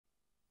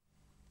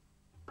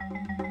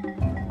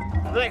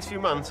For the next few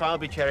months, I'll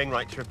be chairing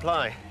Right to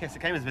Reply. Yes,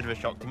 it came as a bit of a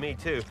shock to me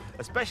too,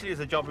 especially as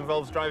the job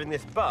involves driving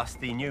this bus,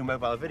 the new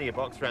mobile video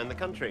box, around the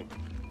country.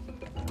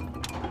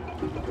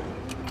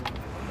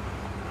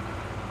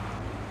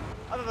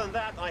 Other than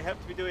that, I hope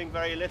to be doing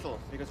very little,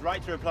 because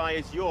Right to Reply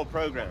is your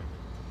programme.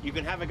 You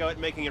can have a go at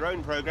making your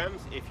own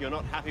programmes if you're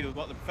not happy with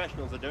what the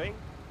professionals are doing.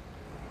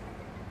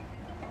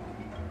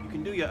 You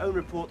can do your own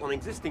report on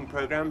existing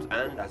programmes,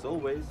 and, as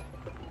always,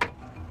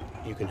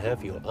 you can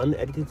have your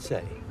unedited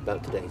say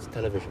about today's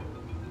television.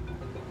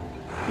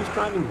 Who's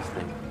driving this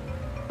thing?